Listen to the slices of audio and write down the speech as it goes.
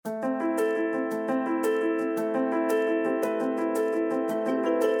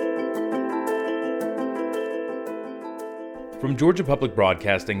From Georgia Public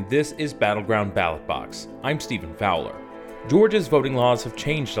Broadcasting, this is Battleground Ballot Box. I'm Stephen Fowler. Georgia's voting laws have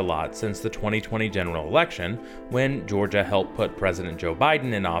changed a lot since the 2020 general election, when Georgia helped put President Joe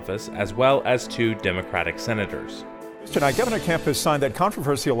Biden in office, as well as 2 Democratic senators. Tonight, Governor Kemp has signed that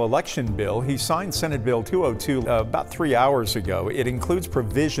controversial election bill. He signed Senate Bill 202 about 3 hours ago. It includes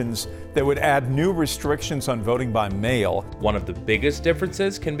provisions that would add new restrictions on voting by mail. One of the biggest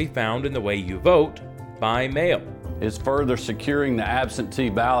differences can be found in the way you vote by mail. Is further securing the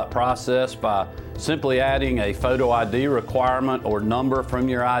absentee ballot process by simply adding a photo ID requirement or number from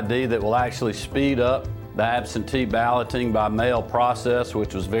your ID that will actually speed up the absentee balloting by mail process,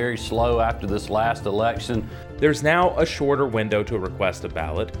 which was very slow after this last election. There's now a shorter window to request a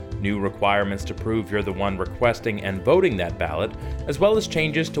ballot, new requirements to prove you're the one requesting and voting that ballot, as well as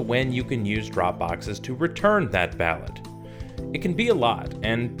changes to when you can use drop boxes to return that ballot. It can be a lot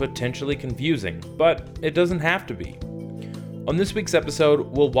and potentially confusing, but it doesn't have to be. On this week's episode,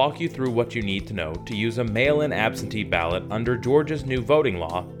 we'll walk you through what you need to know to use a mail-in absentee ballot under Georgia's new voting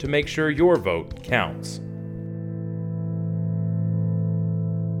law to make sure your vote counts.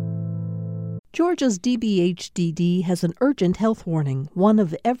 Georgia's DBHDD has an urgent health warning. 1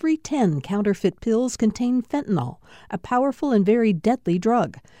 of every 10 counterfeit pills contain fentanyl, a powerful and very deadly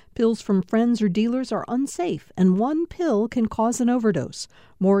drug. Pills from friends or dealers are unsafe, and 1 pill can cause an overdose.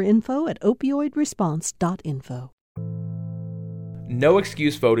 More info at opioidresponse.info. No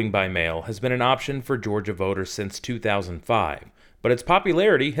excuse voting by mail has been an option for Georgia voters since 2005, but its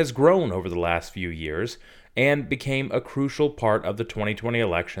popularity has grown over the last few years and became a crucial part of the 2020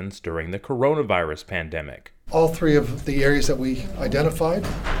 elections during the coronavirus pandemic. All 3 of the areas that we identified,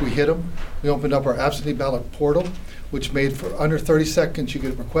 we hit them. We opened up our absentee ballot portal, which made for under 30 seconds you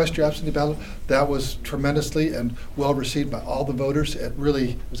could request your absentee ballot. That was tremendously and well received by all the voters. It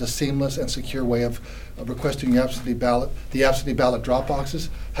really was a seamless and secure way of requesting your absentee ballot. The absentee ballot drop boxes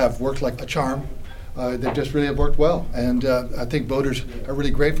have worked like a charm. They just really have worked well, and I think voters are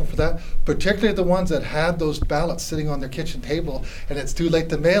really grateful for that, particularly the ones that had those ballots sitting on their kitchen table and it's too late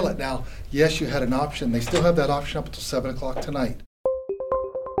to mail it now. Yes, you had an option. They still have that option up until 7 o'clock tonight.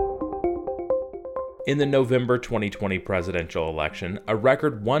 In the November 2020 presidential election, a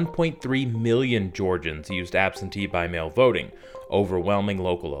record 1.3 million Georgians used absentee by mail voting, overwhelming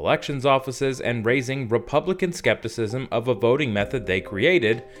local elections offices and raising Republican skepticism of a voting method they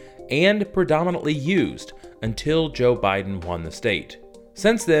created and predominantly used until Joe Biden won the state.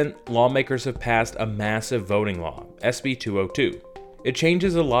 Since then, lawmakers have passed a massive voting law, SB 202. It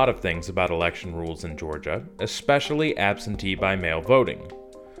changes a lot of things about election rules in Georgia, especially absentee by mail voting.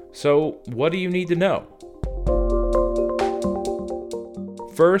 So, what do you need to know?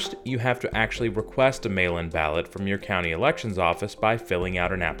 First, you have to actually request a mail-in ballot from your county elections office by filling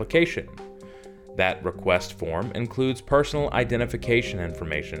out an application. That request form includes personal identification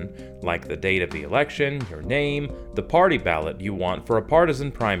information like the date of the election, your name, the party ballot you want for a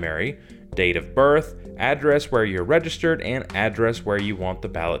partisan primary, date of birth, address where you're registered, and address where you want the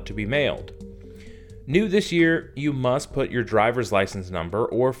ballot to be mailed. New this year, you must put your driver's license number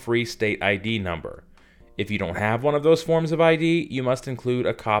or free state ID number. If you don't have one of those forms of ID, you must include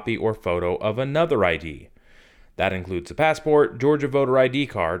a copy or photo of another ID. That includes a passport, Georgia voter ID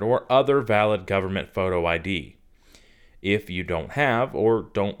card, or other valid government photo ID. If you don't have or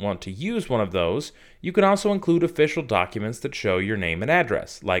don't want to use one of those, you can also include official documents that show your name and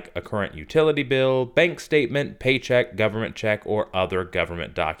address, like a current utility bill, bank statement, paycheck, government check, or other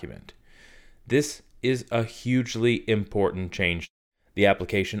government document. This is a hugely important change. The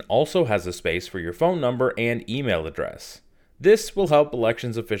application also has a space for your phone number and email address. This will help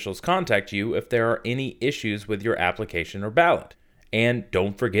elections officials contact you if there are any issues with your application or ballot. And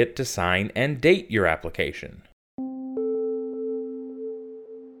don't forget to sign and date your application.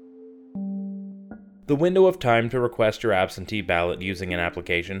 The window of time to request your absentee ballot using an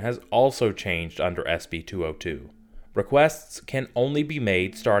application has also changed under SB 202. Requests can only be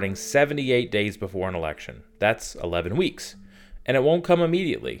made starting 78 days before an election. That's 11 weeks. And it won't come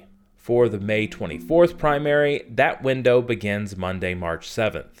immediately. For the May 24th primary, that window begins Monday, March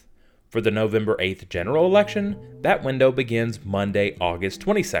 7th. For the November 8th general election, that window begins Monday, August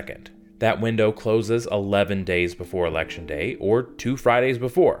 22nd. That window closes 11 days before Election Day, or 2 Fridays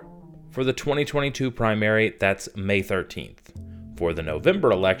before. For the 2022 primary, that's May 13th. For the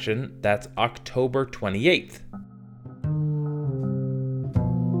November election, that's October 28th.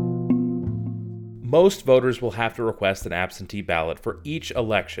 Most voters will have to request an absentee ballot for each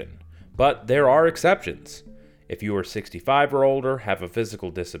election. But there are exceptions. If you are 65 or older, have a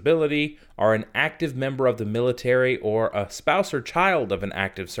physical disability, are an active member of the military, or a spouse or child of an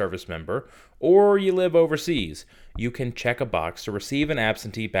active service member, or you live overseas, you can check a box to receive an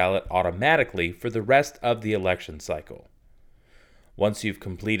absentee ballot automatically for the rest of the election cycle. Once you've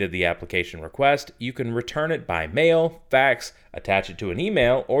completed the application request, you can return it by mail, fax, attach it to an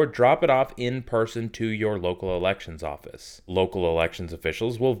email, or drop it off in person to your local elections office. Local elections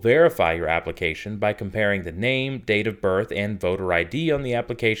officials will verify your application by comparing the name, date of birth, and voter ID on the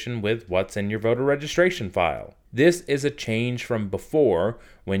application with what's in your voter registration file. This is a change from before,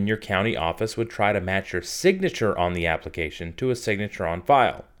 when your county office would try to match your signature on the application to a signature on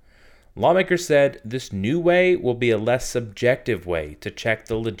file. Lawmakers said this new way will be a less subjective way to check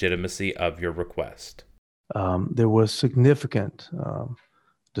the legitimacy of your request. There was significant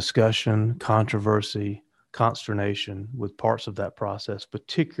discussion, controversy, consternation with parts of that process,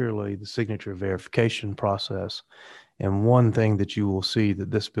 particularly the signature verification process. And one thing that you will see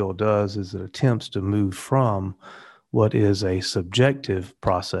that this bill does is it attempts to move from what is a subjective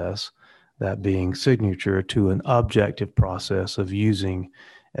process, that being signature, to an objective process of using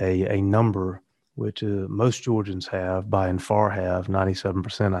a number, which most Georgians have, by and far have,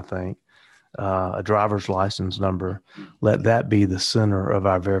 97%, I think, a driver's license number. Let that be the center of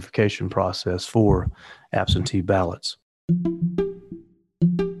our verification process for absentee ballots.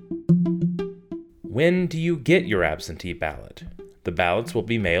 When do you get your absentee ballot? The ballots will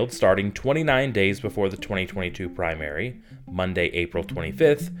be mailed starting 29 days before the 2022 primary, Monday, April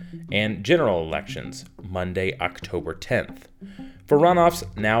 25th, and general elections, Monday, October 10th. For runoffs,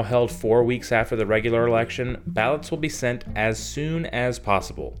 now held 4 weeks after the regular election, ballots will be sent as soon as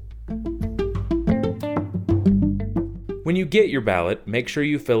possible. When you get your ballot, make sure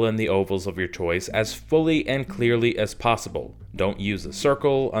you fill in the ovals of your choice as fully and clearly as possible. Don't use a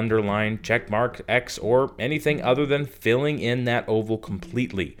circle, underline, checkmark, X, or anything other than filling in that oval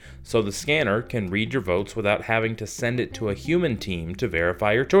completely, so the scanner can read your votes without having to send it to a human team to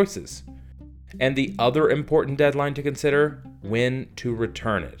verify your choices. And the other important deadline to consider, when to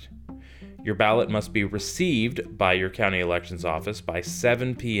return it. Your ballot must be received by your county elections office by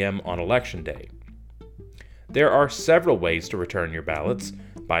 7 p.m. on election day. There are several ways to return your ballots: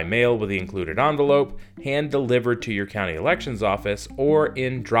 by mail with the included envelope, hand delivered to your county elections office, or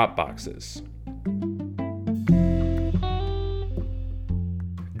in drop boxes.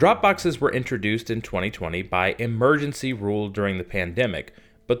 Drop boxes were introduced in 2020 by emergency rule during the pandemic,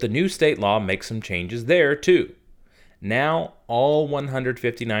 but the new state law makes some changes there too. Now, all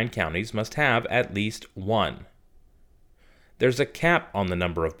 159 counties must have at least one. There's a cap on the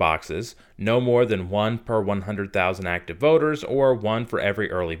number of boxes, no more than one per 100,000 active voters, or one for every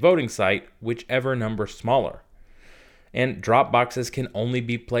early voting site, whichever number smaller. And drop boxes can only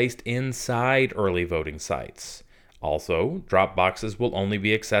be placed inside early voting sites. Also, drop boxes will only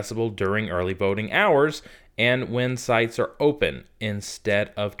be accessible during early voting hours and when sites are open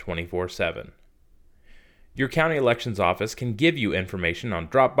instead of 24/7. Your county elections office can give you information on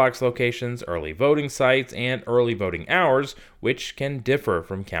drop box locations, early voting sites, and early voting hours, which can differ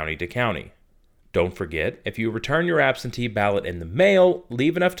from county to county. Don't forget, if you return your absentee ballot in the mail,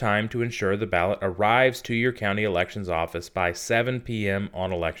 leave enough time to ensure the ballot arrives to your county elections office by 7 p.m.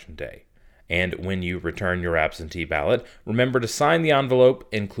 on election day. And when you return your absentee ballot, remember to sign the envelope,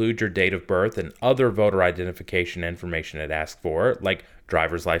 include your date of birth and other voter identification information it asks for, like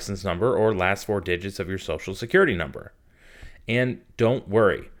driver's license number or last 4 digits of your social security number. And don't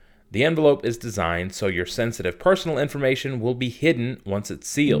worry, the envelope is designed so your sensitive personal information will be hidden once it's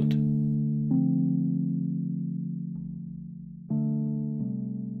sealed.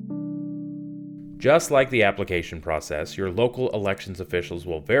 Just like the application process, your local elections officials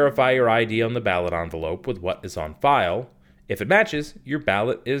will verify your ID on the ballot envelope with what is on file. If it matches, your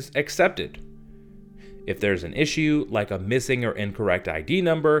ballot is accepted. If there's an issue, like a missing or incorrect ID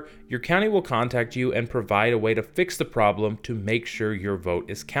number, your county will contact you and provide a way to fix the problem to make sure your vote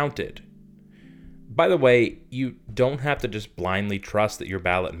is counted. By the way, you don't have to just blindly trust that your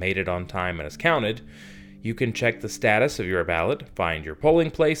ballot made it on time and is counted. You can check the status of your ballot, find your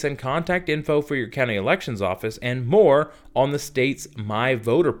polling place, and contact info for your county elections office and more on the state's My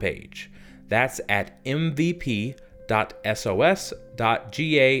Voter page. That's at mvp.sos.ga.gov.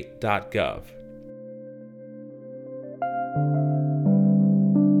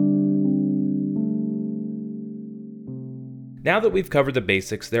 Now that we've covered the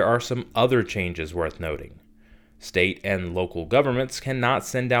basics, there are some other changes worth noting. State and local governments cannot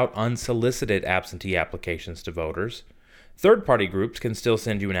send out unsolicited absentee applications to voters. Third-party groups can still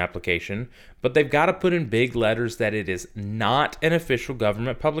send you an application, but they've got to put in big letters that it is not an official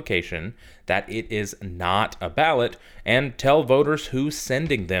government publication, that it is not a ballot, and tell voters who's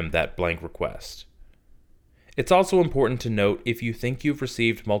sending them that blank request. It's also important to note if you think you've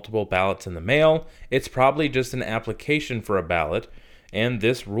received multiple ballots in the mail, it's probably just an application for a ballot, and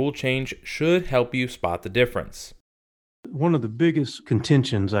this rule change should help you spot the difference. One of the biggest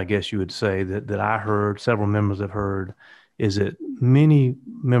contentions, I guess you would say, that I heard, several members have heard, is that many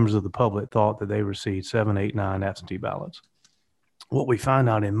members of the public thought that they received 7, 8, 9 absentee ballots. What we find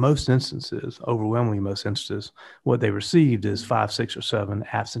out in most instances, overwhelmingly most instances, what they received is 5, 6, or 7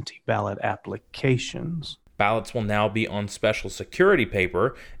 absentee ballot applications. Ballots will now be on special security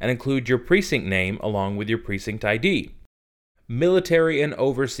paper and include your precinct name along with your precinct ID. Military and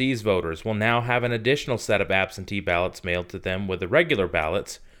overseas voters will now have an additional set of absentee ballots mailed to them with the regular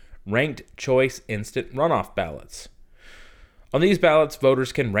ballots, ranked choice instant runoff ballots. On these ballots,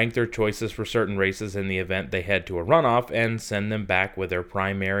 voters can rank their choices for certain races in the event they head to a runoff and send them back with their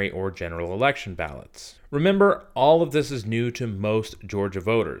primary or general election ballots. Remember, all of this is new to most Georgia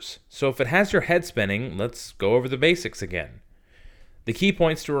voters, so if it has your head spinning, let's go over the basics again. The key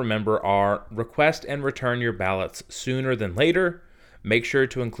points to remember are: request and return your ballots sooner than later, make sure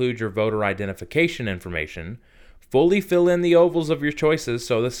to include your voter identification information, fully fill in the ovals of your choices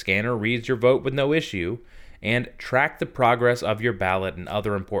so the scanner reads your vote with no issue, and track the progress of your ballot and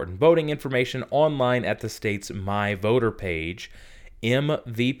other important voting information online at the state's My Voter page,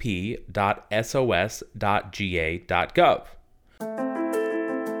 mvp.sos.ga.gov.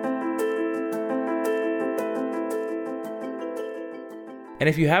 And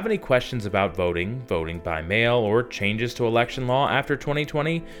if you have any questions about voting by mail, or changes to election law after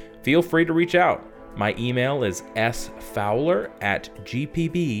 2020, feel free to reach out. My email is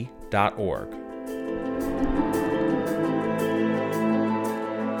sfowler@gpb.org.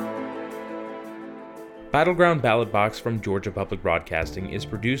 Battleground Ballot Box from Georgia Public Broadcasting is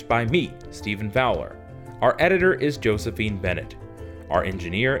produced by me, Stephen Fowler. Our editor is Josephine Bennett. Our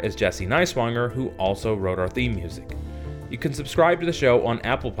engineer is Jesse Neiswanger, who also wrote our theme music. You can subscribe to the show on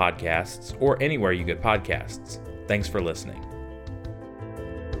Apple Podcasts or anywhere you get podcasts. Thanks for listening.